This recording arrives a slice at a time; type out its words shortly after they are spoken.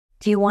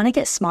Do you want to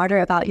get smarter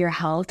about your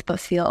health but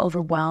feel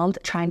overwhelmed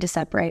trying to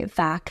separate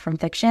fact from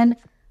fiction?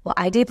 Well,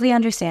 I deeply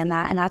understand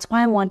that, and that's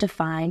why I want to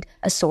find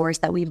a source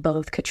that we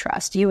both could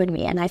trust, you and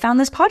me, and I found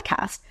this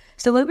podcast.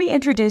 So let me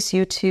introduce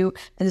you to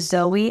the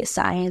Zoe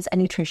Science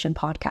and Nutrition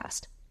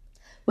podcast.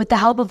 With the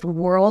help of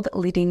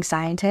world-leading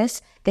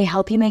scientists, they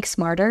help you make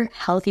smarter,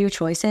 healthier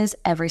choices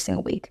every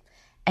single week.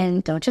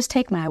 And don't just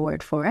take my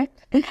word for it.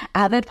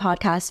 Avid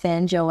podcast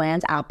fan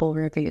Joanne's Apple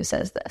review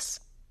says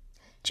this.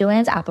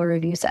 Joanne's Apple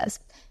review says,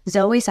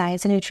 Zoe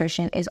Science and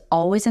Nutrition is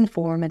always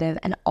informative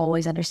and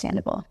always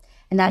understandable,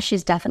 and that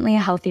she's definitely a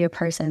healthier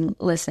person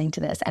listening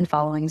to this and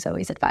following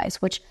Zoe's advice,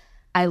 which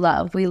I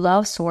love. We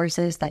love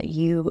sources that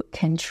you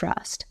can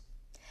trust.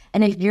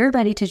 And if you're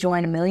ready to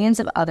join millions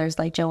of others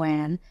like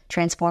Joanne,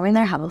 transforming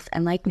their health,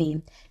 and like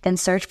me, then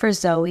search for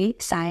Zoe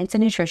Science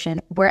and Nutrition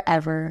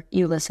wherever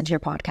you listen to your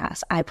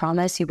podcast. I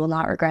promise you will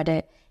not regret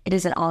it. It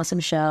is an awesome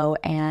show,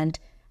 and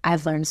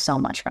I've learned so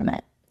much from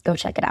it. Go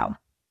check it out.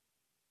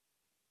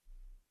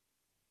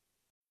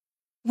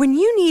 When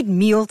you need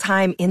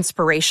mealtime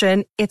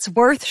inspiration, it's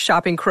worth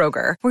shopping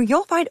Kroger, where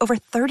you'll find over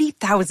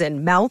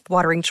 30,000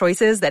 mouth-watering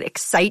choices that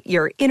excite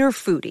your inner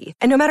foodie.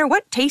 And no matter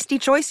what tasty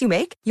choice you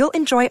make, you'll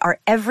enjoy our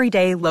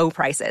everyday low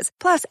prices,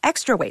 plus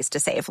extra ways to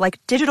save,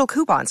 like digital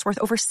coupons worth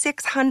over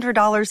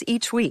 $600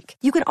 each week.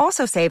 You can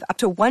also save up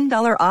to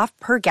 $1 off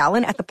per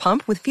gallon at the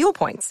pump with fuel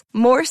points.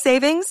 More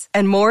savings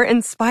and more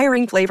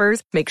inspiring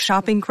flavors make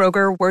shopping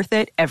Kroger worth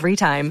it every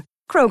time.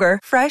 Kroger,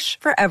 fresh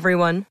for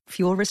everyone.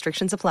 Fuel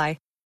restrictions apply.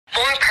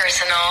 More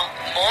personal,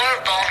 more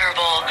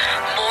vulnerable,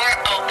 more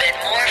open,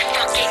 more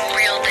fucking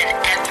real than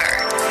ever.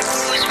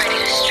 Who's ready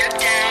to strip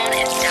down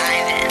and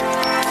dive in?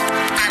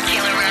 I'm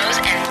Kayla Rose,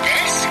 and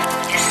this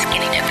is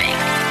Skinny Dipping,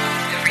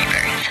 the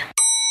rebirth.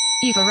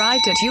 You've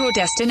arrived at your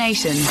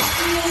destination.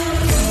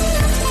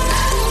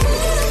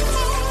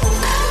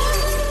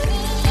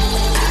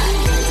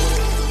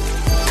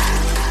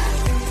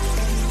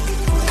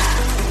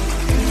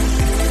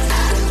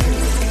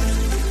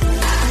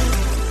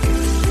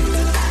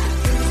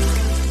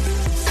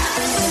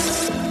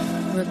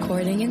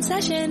 Recording in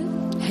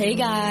session. Hey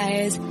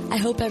guys, I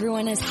hope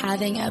everyone is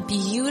having a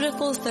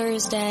beautiful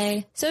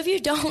Thursday. So if you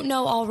don't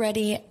know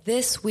already,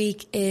 this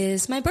week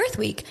is my birth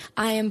week.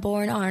 I am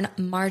born on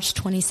March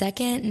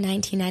 22nd,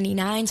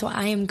 1999, so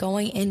I am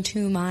going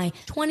into my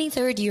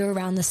 23rd year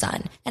around the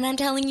sun. And I'm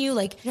telling you,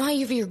 like, you know how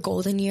you have your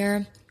golden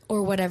year?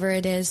 Or whatever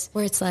it is,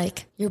 where it's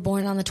like, you're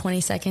born on the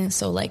 22nd,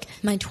 so like,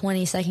 my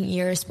 22nd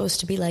year is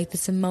supposed to be like,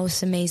 this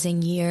most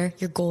amazing year,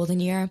 your golden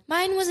year.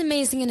 Mine was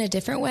amazing in a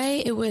different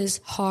way. It was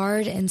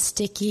hard and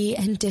sticky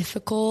and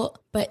difficult,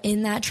 but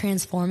in that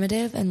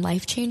transformative and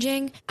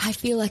life-changing, I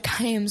feel like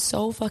I am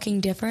so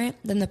fucking different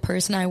than the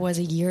person I was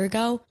a year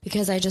ago,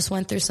 because I just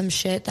went through some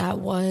shit that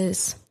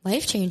was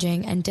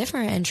life-changing and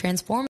different and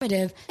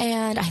transformative,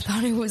 and I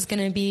thought it was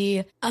going to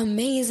be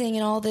amazing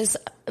and all this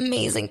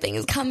amazing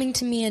things coming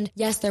to me. And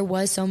yes, there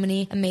was so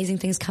many amazing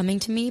things coming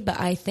to me, but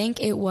I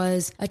think it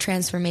was a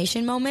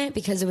transformation moment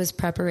because it was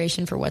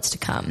preparation for what's to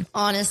come.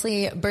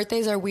 Honestly,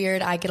 birthdays are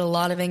weird. I get a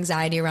lot of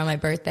anxiety around my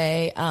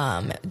birthday.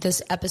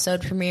 This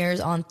episode premieres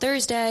on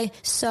Thursday.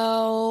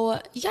 So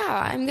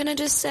yeah, I'm going to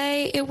just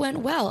say it went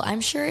well.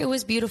 I'm sure it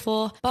was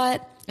beautiful,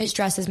 but it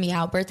stresses me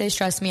out. Birthdays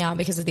stress me out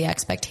because of the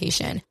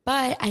expectation.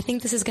 But I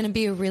think this is going to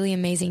be a really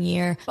amazing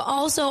year. But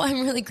also,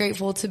 I'm really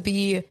grateful to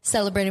be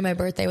celebrating my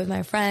birthday with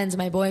my friends,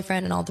 my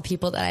boyfriend, and all the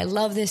people that I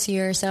love this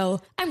year.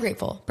 So I'm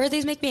grateful.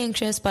 Birthdays make me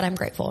anxious, but I'm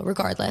grateful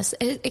regardless.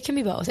 It can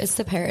be both. It's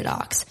the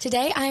paradox.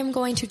 Today, I am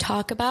going to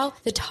talk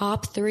about the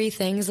top 3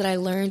 things that I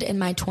learned in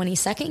my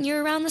 22nd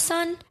year around the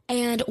sun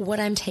and what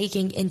I'm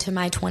taking into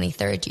my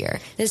 23rd year.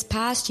 This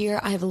past year,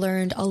 I've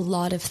learned a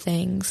lot of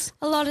things.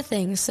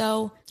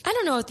 So I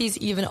don't know if these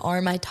even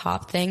are my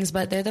top things,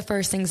 but they're the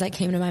first things that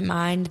came to my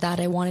mind that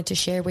I wanted to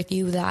share with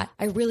you that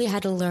I really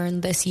had to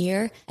learn this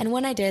year. And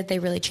when I did, they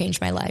really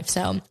changed my life.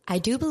 So I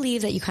do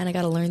believe that you kind of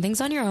got to learn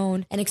things on your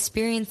own and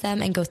experience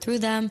them and go through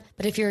them.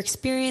 But if you're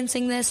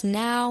experiencing this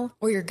now,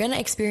 or you're going to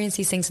experience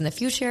these things in the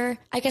future,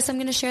 I guess I'm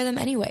going to share them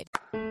anyway.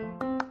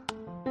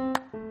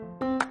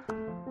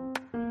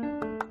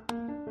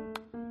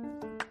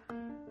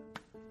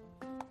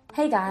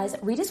 Hey guys,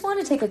 we just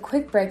want to take a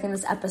quick break in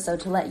this episode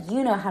to let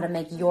you know how to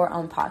make your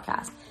own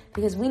podcast,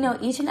 because we know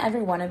each and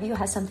every one of you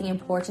has something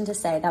important to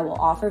say that will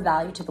offer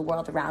value to the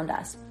world around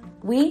us.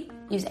 We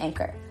use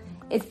Anchor.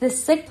 It's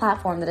this sick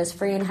platform that is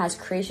free and has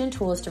creation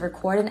tools to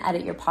record and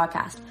edit your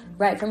podcast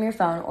right from your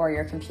phone or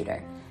your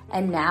computer.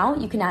 And now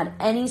you can add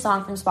any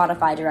song from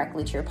Spotify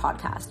directly to your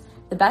podcast.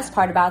 The best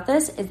part about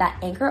this is that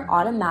Anchor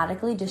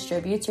automatically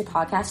distributes your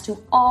podcast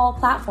to all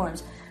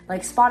platforms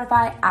like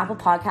Spotify, Apple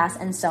Podcasts,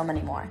 and so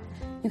many more.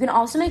 You can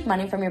also make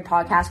money from your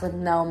podcast with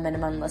no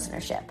minimum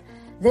listenership.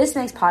 This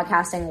makes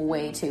podcasting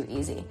way too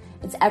easy.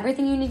 It's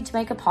everything you need to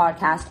make a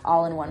podcast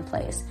all in one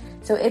place.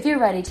 So if you're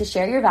ready to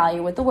share your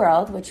value with the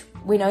world, which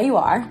we know you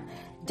are,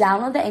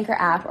 download the Anchor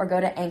app or go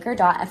to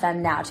anchor.fm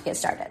now to get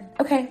started.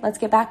 Okay, let's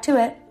get back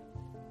to it.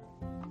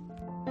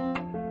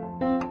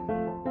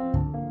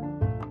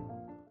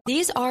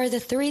 These are the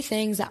 3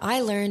 things that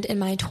I learned in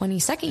my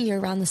 22nd year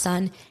around the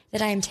sun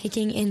that I am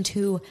taking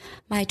into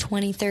my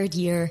 23rd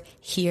year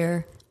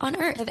here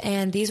on Earth.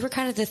 And these were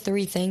kind of the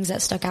 3 things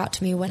that stuck out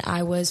to me when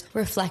I was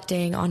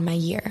reflecting on my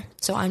year.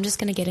 So I'm just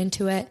going to get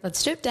into it. Let's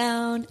strip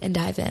down and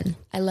dive in.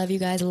 I love you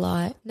guys a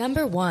lot.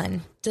 Number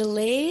 1,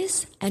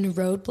 delays and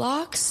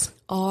roadblocks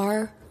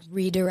are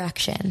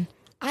redirection.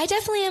 I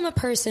definitely am a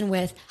person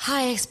with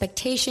high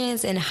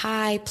expectations and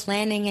high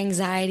planning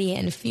anxiety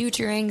and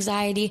future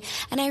anxiety,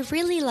 and I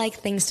really like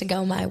things to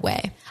go my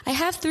way. I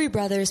have 3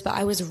 brothers, but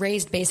I was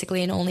raised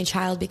basically an only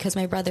child because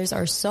my brothers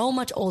are so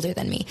much older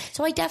than me.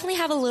 So I definitely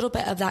have a little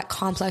bit of that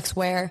complex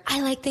where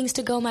I like things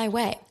to go my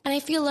way. And I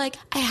feel like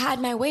I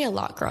had my way a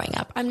lot growing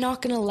up. I'm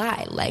not gonna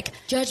lie. Like,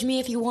 judge me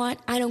if you want.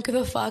 I don't give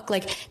a fuck.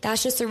 Like,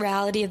 that's just the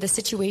reality of the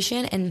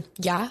situation. And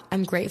yeah,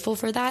 I'm grateful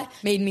for that.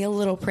 Made me a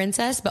little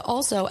princess. But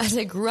also, as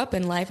I grew up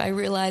in life, I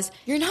realized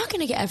you're not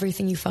going to get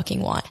everything you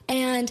fucking want.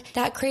 And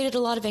that created a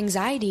lot of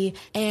anxiety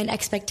and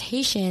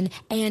expectation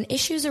and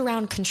issues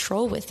around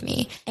control with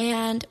me.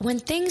 And when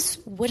things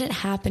wouldn't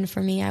happen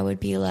for me, I would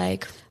be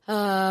like,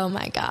 oh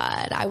my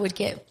God, I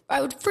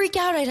would freak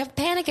out. I'd have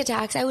panic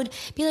attacks. I would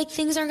be like,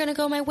 things aren't going to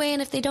go my way.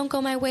 And if they don't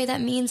go my way, that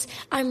means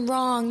I'm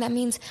wrong. That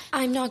means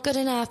I'm not good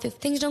enough. If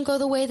things don't go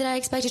the way that I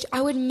expected,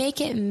 I would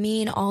make it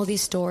mean all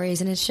these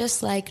stories. And it's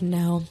just like,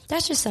 no,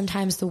 that's just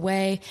sometimes the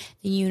way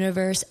the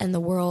universe and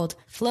the world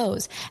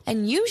flows.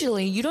 And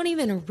usually you don't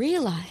even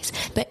realize,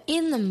 but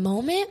in the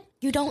moment,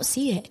 you don't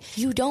see it.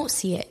 You don't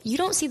see it. You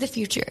don't see the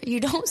future. You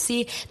don't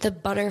see the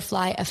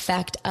butterfly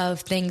effect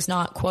of things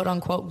not quote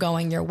unquote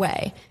going your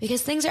way,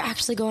 because things are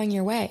actually going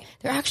your way.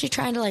 They're actually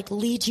trying to like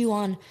lead you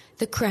on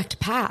the correct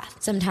path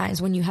sometimes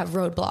when you have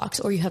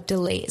roadblocks or you have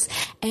delays.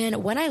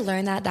 And when I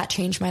learned that, that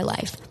changed my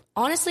life.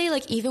 Honestly,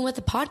 like even with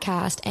the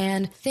podcast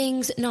and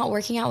things not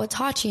working out with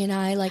Tachi and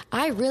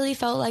I really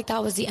felt like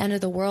that was the end of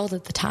the world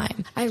at the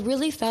time. I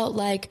really felt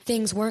like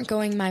things weren't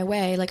going my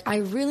way. Like I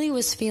really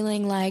was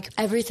feeling like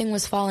everything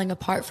was falling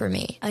apart for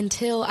me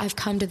until I've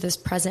come to this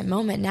present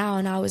moment now.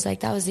 And I was like,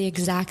 that was the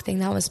exact thing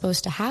that was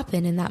supposed to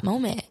happen in that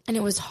moment. And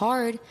it was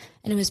hard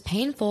and it was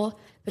painful,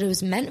 but it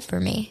was meant for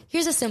me.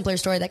 Here's a simpler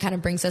story that kind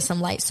of brings us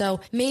some light. So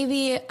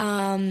maybe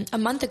a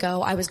month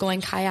ago, I was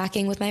going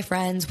kayaking with my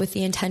friends with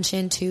the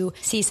intention to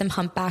see some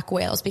humpback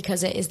whales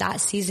because it is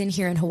that season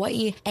here in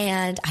Hawaii.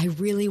 And I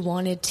really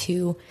wanted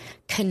to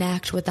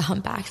connect with the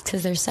humpbacks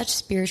because they're such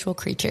spiritual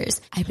creatures.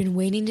 I've been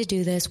waiting to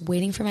do this,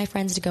 waiting for my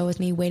friends to go with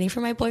me, waiting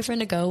for my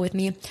boyfriend to go with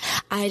me.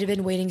 I had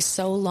been waiting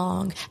so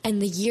long.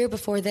 And the year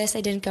before this,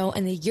 I didn't go.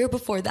 And the year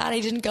before that,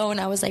 I didn't go.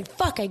 And I was like,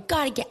 fuck, I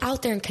gotta get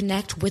out there and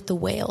connect with the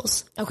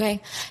whales.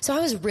 Okay. So I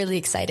was really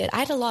excited. I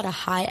had a lot of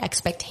high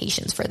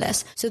expectations for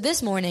this. So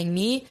this morning,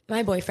 me,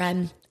 my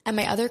boyfriend, and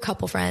my other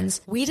couple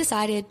friends, we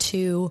decided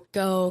to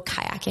go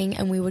kayaking,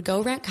 and we would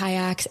go rent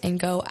kayaks and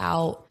go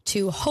out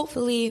to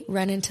hopefully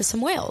run into some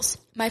whales.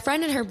 My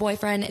friend and her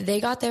boyfriend, they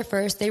got there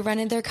first. They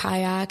rented their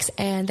kayaks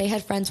and they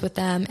had friends with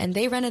them and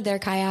they rented their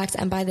kayaks.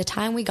 And by the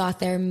time we got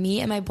there, me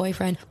and my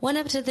boyfriend went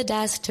up to the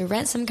desk to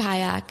rent some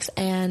kayaks,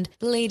 and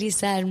the lady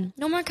said,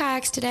 "No more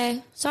kayaks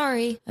today.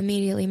 Sorry."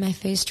 Immediately my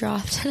face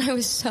dropped and I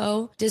was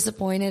so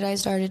disappointed. I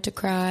started to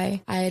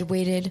cry. I had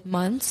waited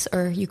months,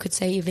 or you could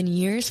say even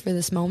years, for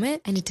this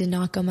moment, and it did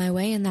not go my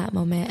way in that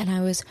moment. And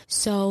I was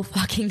so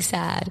fucking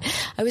sad.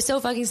 I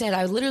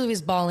literally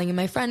was bawling, and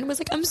my friend was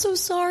like, "I'm so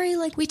sorry.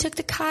 Like, we took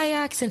the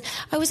kayaks." And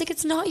I was like,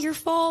 "It's not your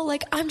fault.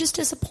 Like, I'm just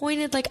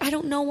disappointed. Like, I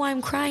don't know why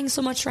I'm crying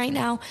so much right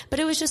now." But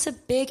it was just a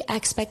big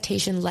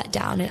expectation let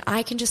down. And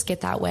I can just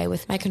get that way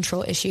with my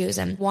control issues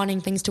and wanting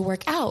things to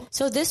work out.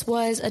 So this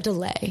was a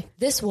delay.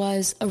 This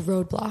was a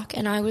roadblock.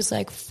 And I was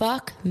like,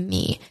 fuck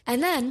me.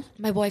 And then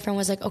my boyfriend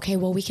was like, "Okay,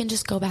 well, we can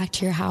just go back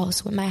to your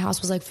house." When my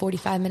house was like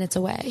 45 minutes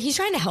away. He's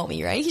trying to help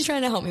me, right? He's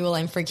trying to help me while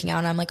I'm freaking out.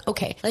 And I'm like,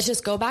 okay, let's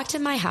just go back to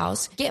my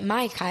house, get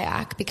my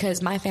kayak,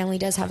 because my family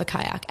does have a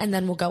kayak, and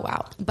then we'll go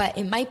out. But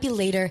it might be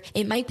later.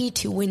 It might be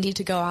too windy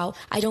to go out.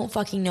 I don't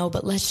fucking know,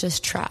 but let's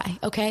just try.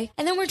 Okay.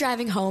 And then we're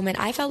driving home, and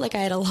I felt like I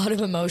had a lot of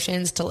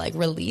emotions to like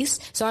release.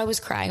 So I was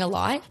crying a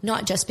lot,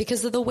 not just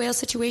because of the whale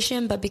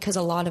situation, but because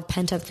a lot of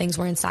pent up things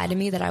were inside of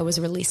me that I was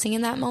releasing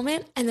in that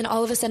moment. And then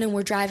all of a sudden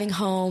we're driving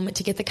home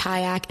to get the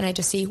kayak, and I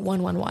just see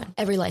 111,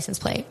 every license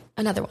plate,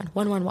 another one,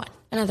 111,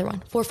 another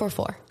one,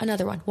 444,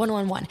 another one,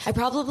 111. I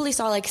probably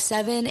saw like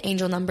 7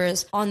 angel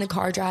numbers on the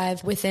car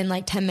drive within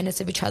like 10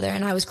 minutes of each other.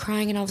 And I was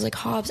crying, and I was like,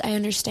 "Hobbs, I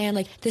understand.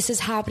 Like, this is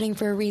happening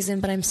for a reason,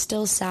 but I'm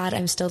still sad.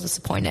 I'm still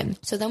disappointed."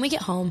 So then we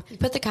get home, we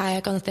put the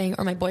kayak on the thing,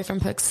 or my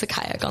boyfriend puts the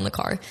kayak on the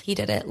car. He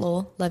did it.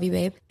 Lol. Love you,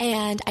 babe.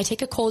 And I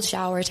take a cold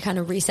shower to kind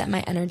of reset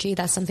my energy.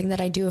 That's something that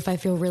I do if I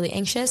feel really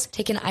anxious.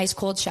 Take an ice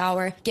cold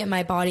shower, get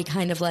my body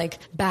kind of like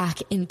back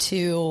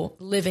into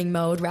living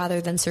mode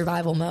rather than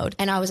survival mode.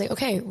 And I was like,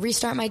 okay,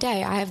 restart my day.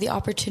 okay, I have the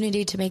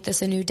opportunity to make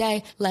this a new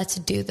day. Let's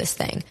do this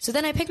thing. So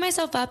then I pick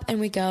myself up and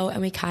we go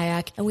and we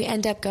kayak and we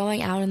end up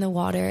going out in the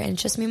water, and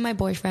it's just me and my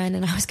boyfriend.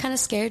 And I was kind of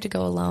scared to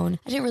go alone.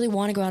 I didn't really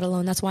want to go out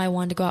alone. That's why I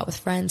wanted to go out with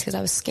friends, because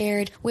I was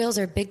scared. Whales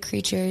are big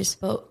creatures.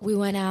 But we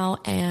went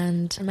out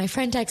and my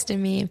friend texted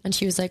me and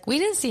she was like, we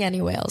didn't see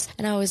any whales.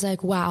 And I was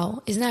like,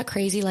 wow, isn't that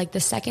crazy? Like the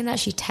second that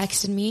she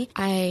texted me,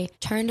 I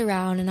turned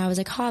around and I was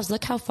like, Hobbs,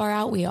 look how far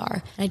out we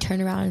are. And I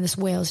turned around and this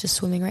whale is just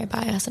swimming right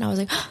by us. And I was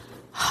like,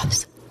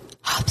 Hobbs,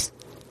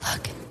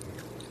 look.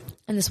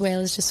 And this whale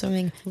is just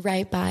swimming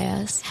right by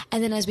us.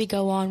 And then as we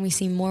go on, we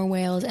see more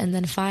whales. And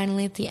then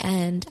finally at the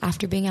end,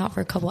 after being out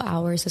for a couple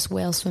hours, this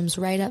whale swims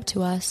right up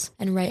to us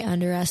and right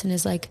under us and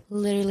is like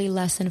literally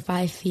less than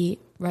 5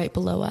 feet right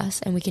below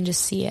us, and we can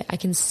just see it. I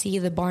can see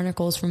the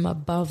barnacles from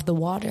above the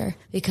water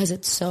because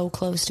it's so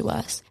close to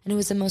us. And it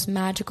was the most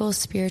magical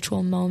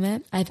spiritual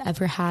moment I've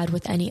ever had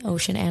with any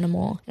ocean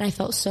animal. And I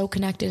felt so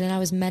connected, and I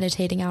was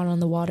meditating out on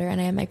the water, and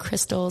I had my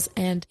crystals,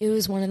 and it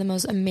was one of the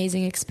most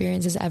amazing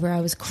experiences ever.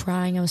 I was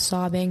crying, I was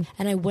sobbing,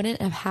 and I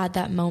wouldn't have had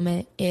that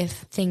moment if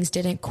things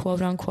didn't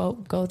quote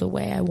unquote go the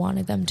way I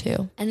wanted them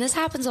to. And this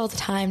happens all the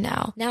time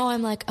now. Now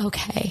I'm like,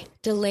 okay,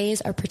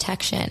 delays are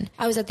protection.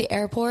 I was at the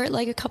airport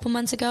like a couple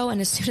months ago, and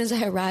as soon as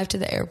I arrived to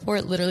the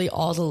airport, literally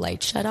all the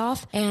lights shut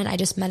off, and I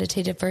just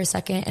meditated for a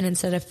second, and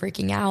instead of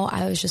freaking out,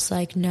 I was just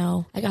like,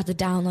 no. I got the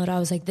download. I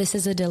was like, this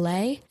is a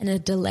delay, and a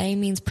delay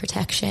means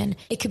protection.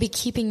 It could be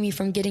keeping me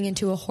from getting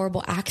into a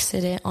horrible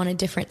accident on a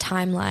different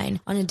timeline,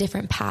 on a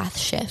different path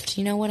shift.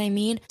 You know what I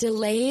mean?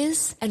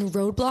 Delays and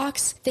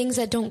roadblocks, things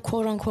that don't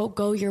quote unquote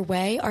go your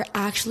way, are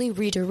actually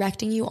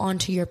redirecting you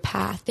onto your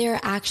path. They are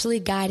actually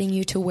guiding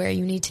you to where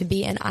you need to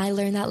be. And I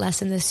learned that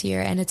lesson this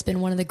year, and it's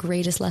been one of the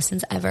greatest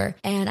lessons ever.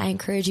 And I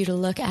encourage you to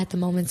look at the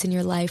moments in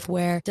your life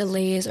where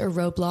delays or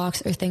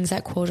roadblocks or things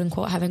that quote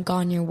unquote haven't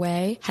gone your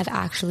way have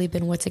actually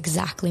been what's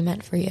exactly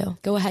meant for you.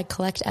 Go ahead,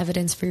 collect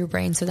evidence for your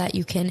brain so that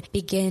you can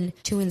begin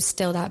to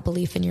instill that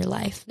belief in your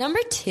life. Number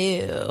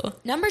two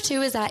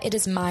is that it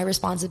is my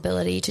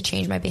responsibility to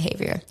change my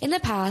behavior. In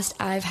the past,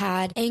 I've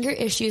had anger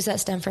issues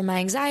that stem from my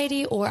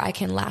anxiety, or I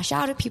can lash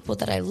out at people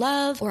that I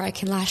love, or I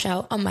can lash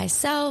out on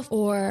myself,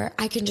 or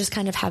I can just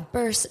kind of have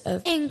bursts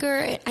of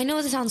anger. I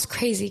know this sounds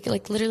crazy.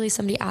 Like literally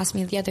somebody asked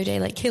me the other day,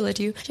 like, Kayla,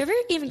 do you ever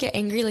even get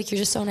angry? Like, you're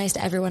just so nice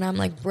to everyone. I'm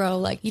like, bro,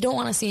 like, you don't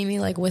want to see me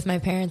like with my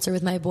parents or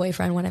with my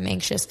boyfriend when I'm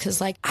anxious,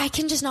 because like I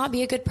can just not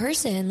be a good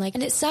person. Like,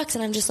 and it sucks.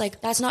 And I'm just like,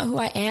 that's not who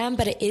I am,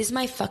 but it is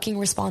my fucking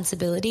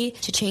responsibility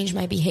to change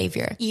my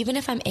behavior. Even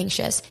if I'm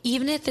anxious,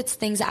 even if it's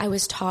things that I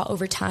was taught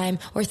over time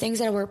or things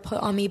that were put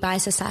on me by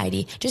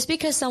society, just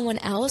because someone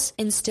else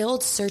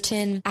instilled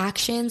certain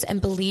actions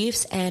and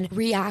beliefs and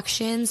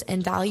reactions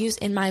and values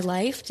in my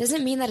life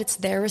doesn't mean that it's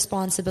their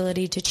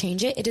responsibility to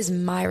change it. It is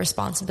my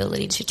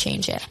responsibility to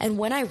change it. And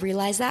when I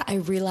realized that, I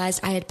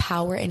realized I had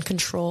power and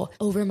control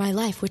over my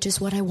life, which is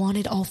what I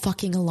wanted all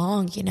fucking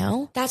along, you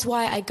know? That's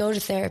why I go to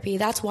therapy.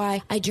 That's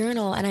why I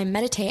journal and I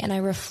meditate and I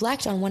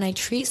reflect on when I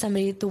treat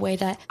somebody the way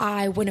that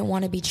I wouldn't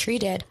want to be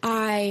treated.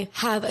 I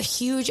have a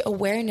huge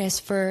awareness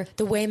for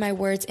the way my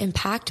words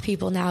impact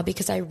people now,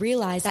 because I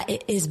realize that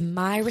it is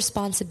my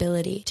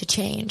responsibility to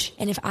change.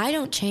 And if I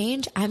don't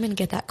change, I'm going to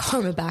get that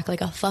karma back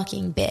like a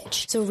fucking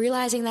bitch. So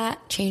realizing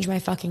that changed my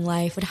fucking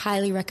life. Would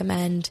highly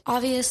recommend.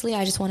 Obviously,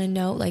 I just want to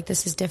note, like,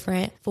 this is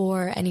different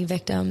for any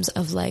victims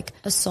of like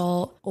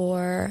assault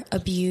or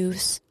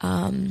abuse.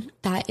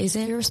 That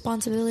isn't your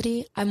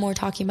responsibility. I'm more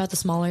talking about the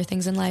smaller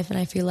things in life, and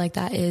I feel like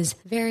that is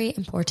very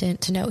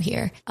important to note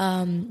here.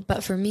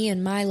 But for me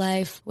in my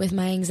life, with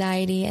my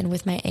anxiety and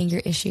with my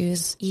anger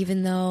issues,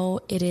 even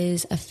though it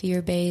is a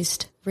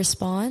fear-based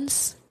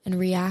response and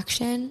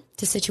reaction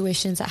to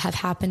situations that have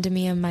happened to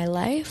me in my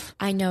life,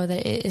 I know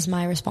that it is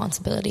my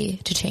responsibility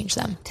to change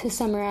them. To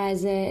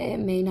summarize it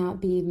may not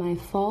be my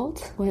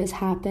fault what has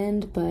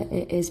happened, but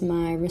it is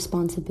my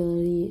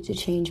responsibility to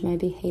change my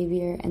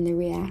behavior and the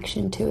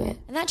reaction to it.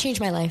 And that changed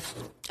my life.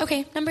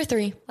 Okay, number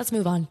 3. Let's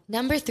move on.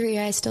 Number 3,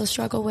 I still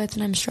struggle with,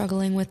 and I'm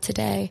struggling with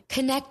today.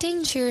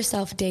 Connecting to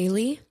yourself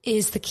daily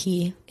is the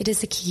key. It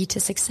is the key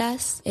to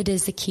success. It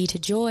is the key to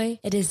joy.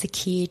 It is the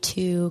key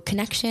to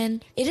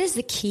connection. It is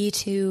the key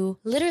to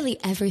literally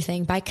everything.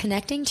 By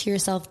connecting to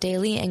yourself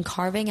daily and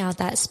carving out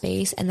that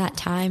space and that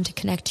time to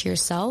connect to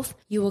yourself,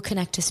 you will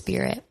connect to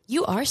spirit.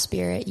 You are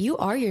spirit. You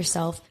are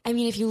yourself. I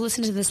mean, if you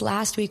listen to this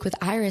last week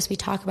with Iris, we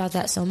talk about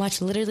that so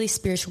much. Literally,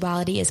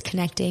 spirituality is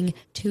connecting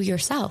to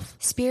yourself.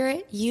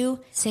 Spirit, you,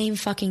 same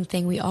fucking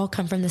thing. We all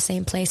come from the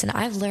same place. And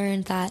I've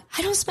learned that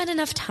I don't spend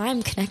enough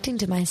time connecting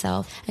to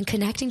myself and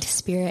connecting to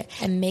spirit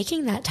and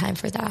making that time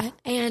for that.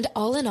 And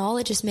all in all,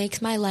 it just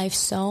makes my life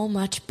so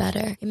much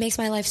better. It makes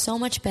my life so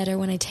much better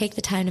when I take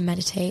the time to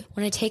meditate,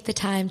 when I take the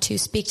time to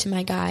speak to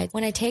my guide,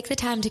 when I take the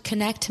time to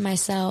connect to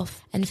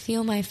myself and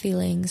feel my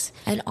feelings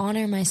and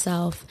honor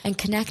myself and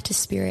connect to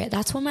spirit.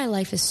 That's when my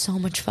life is so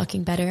much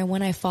fucking better. And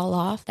when I fall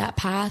off that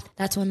path,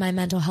 that's when my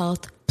mental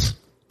health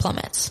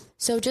plummets.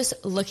 So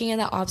just looking at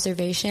that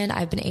observation,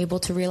 I've been able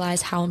to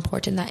realize how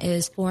important that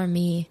is for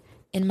me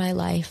in my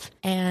life.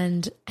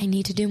 And I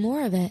need to do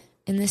more of it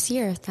in this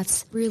year.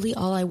 That's really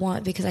all I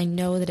want, because I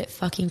know that it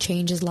fucking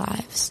changes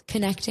lives.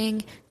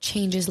 Connecting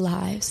changes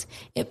lives.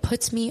 It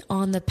puts me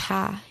on the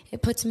path.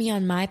 It puts me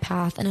on my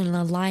path and in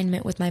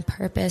alignment with my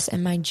purpose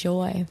and my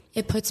joy.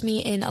 It puts me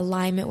in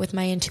alignment with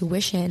my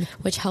intuition,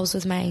 which helps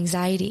with my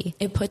anxiety.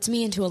 It puts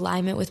me into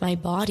alignment with my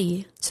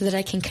body so that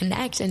I can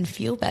connect and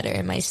feel better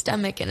in my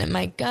stomach and in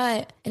my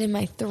gut and in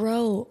my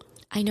throat.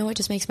 I know it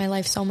just makes my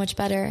life so much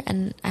better,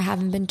 and I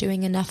haven't been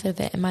doing enough of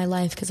it in my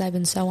life because I've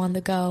been so on the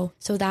go.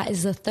 So that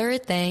is the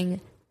third thing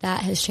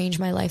that has changed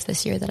my life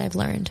this year that I've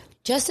learned.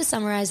 Just to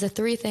summarize the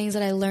 3 things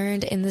that I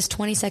learned in this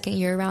 22nd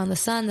year around the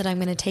sun that I'm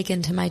going to take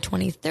into my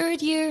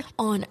 23rd year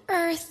on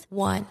Earth.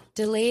 1,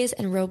 delays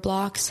and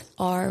roadblocks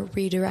are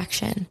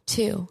redirection.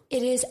 2,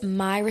 it is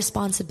my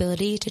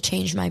responsibility to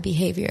change my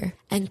behavior.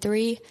 And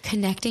 3,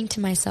 connecting to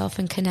myself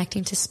and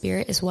connecting to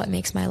spirit is what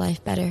makes my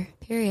life better.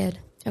 Period.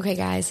 Okay,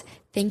 guys,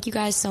 thank you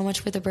guys so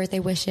much for the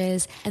birthday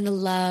wishes and the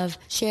love.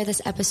 Share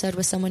this episode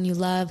with someone you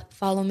love.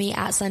 Follow me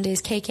at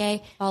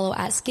SundaysKK. Follow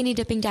at Skinny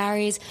Dipping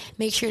Diaries.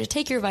 Make sure to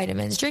take your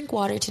vitamins, drink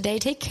water today,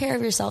 take care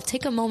of yourself,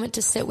 take a moment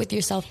to sit with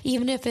yourself.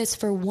 Even if it's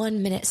for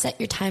 1 minute, set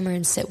your timer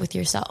and sit with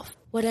yourself.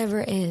 Whatever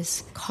it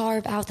is,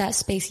 carve out that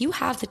space. You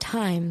have the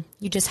time.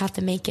 You just have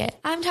to make it.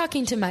 I'm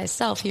talking to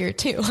myself here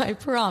too, I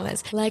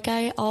promise. Like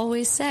I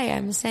always say,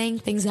 I'm saying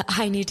things that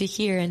I need to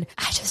hear, and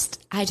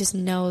I just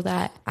know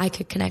that I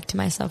could connect to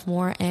myself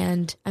more,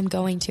 and I'm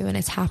going to, and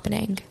it's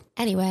happening.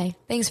 Anyway,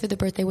 thanks for the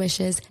birthday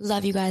wishes.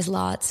 Love you guys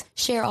lots.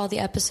 Share all the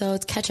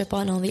episodes. Catch up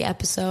on all the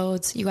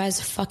episodes. You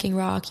guys fucking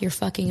rock. You're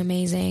fucking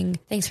amazing.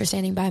 Thanks for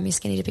standing by me,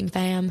 Skinny Dipping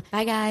fam.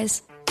 Bye,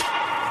 guys.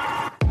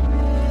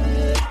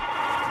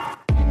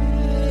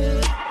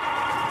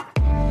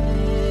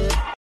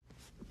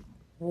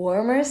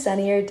 Warmer,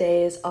 sunnier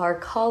days are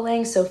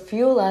calling, so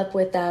fuel up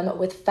with them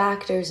with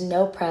Factor's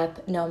no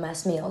prep, no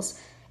mess meals.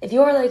 If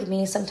you are like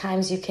me,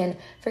 sometimes you can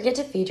forget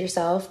to feed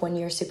yourself when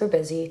you're super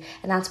busy,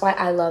 and that's why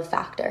I love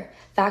Factor.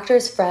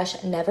 Factor's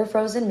fresh, never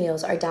frozen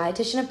meals are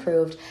dietitian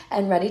approved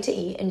and ready to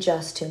eat in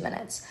just 2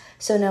 minutes.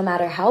 So no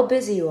matter how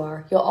busy you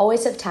are, you'll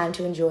always have time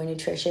to enjoy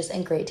nutritious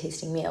and great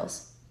tasting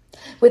meals.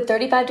 With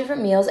 35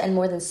 different meals and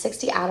more than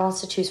 60 add-ons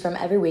to choose from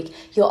every week,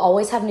 you'll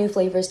always have new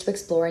flavors to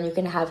explore, and you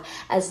can have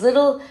as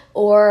little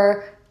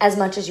or as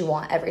much as you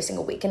want every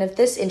single week. And if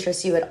this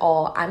interests you at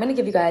all, I'm going to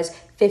give you guys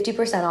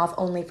 50% off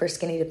only for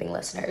Skinny Dipping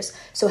listeners.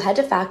 So head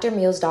to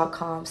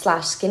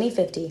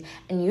factormeals.com/skinny50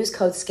 and use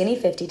code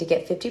skinny50 to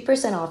get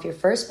 50% off your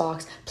first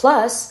box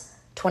plus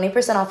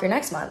 20% off your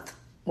next month.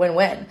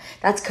 Win-win.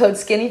 That's code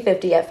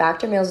skinny50 at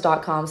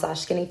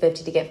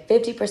factormeals.com/skinny50 to get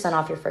 50%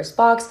 off your first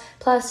box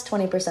plus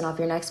 20% off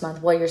your next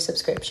month while your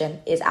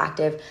subscription is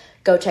active.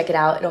 Go check it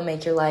out. It'll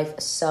make your life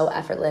so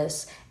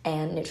effortless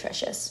and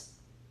nutritious.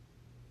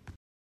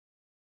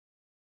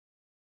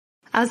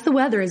 As the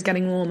weather is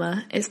getting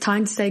warmer, it's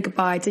time to say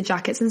goodbye to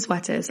jackets and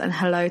sweaters and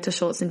hello to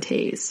shorts and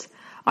tees.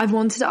 I've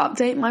wanted to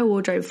update my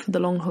wardrobe for the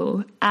long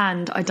haul,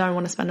 and I don't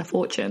want to spend a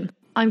fortune.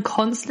 I'm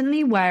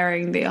constantly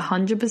wearing the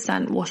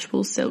 100%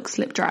 washable silk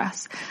slip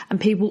dress, and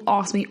people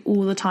ask me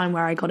all the time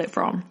where I got it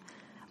from.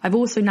 I've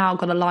also now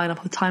got a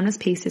lineup of timeless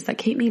pieces that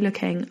keep me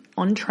looking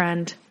on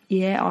trend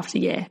year after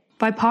year.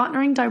 By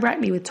partnering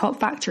directly with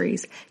top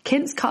factories,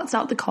 Quince cuts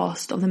out the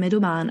cost of the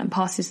middleman and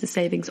passes the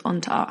savings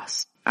on to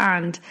us.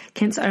 And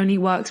Quince only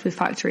works with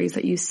factories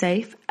that use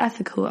safe,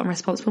 ethical and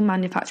responsible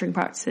manufacturing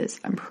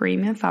practices and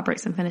premium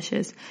fabrics and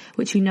finishes,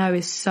 which you know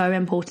is so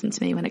important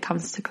to me when it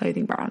comes to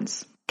clothing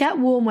brands. Get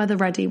warm weather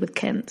ready with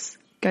Quince.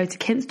 Go to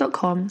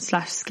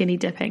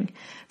quince.com/skinnydipping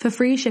for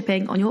free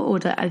shipping on your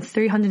order and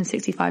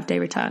 365-day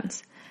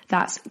returns.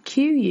 That's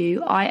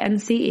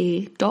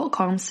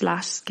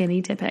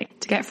QUINCE.com/skinnydipping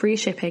to get free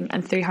shipping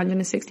and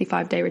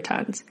 365-day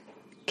returns.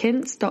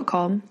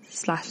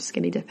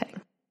 Quince.com/skinnydipping.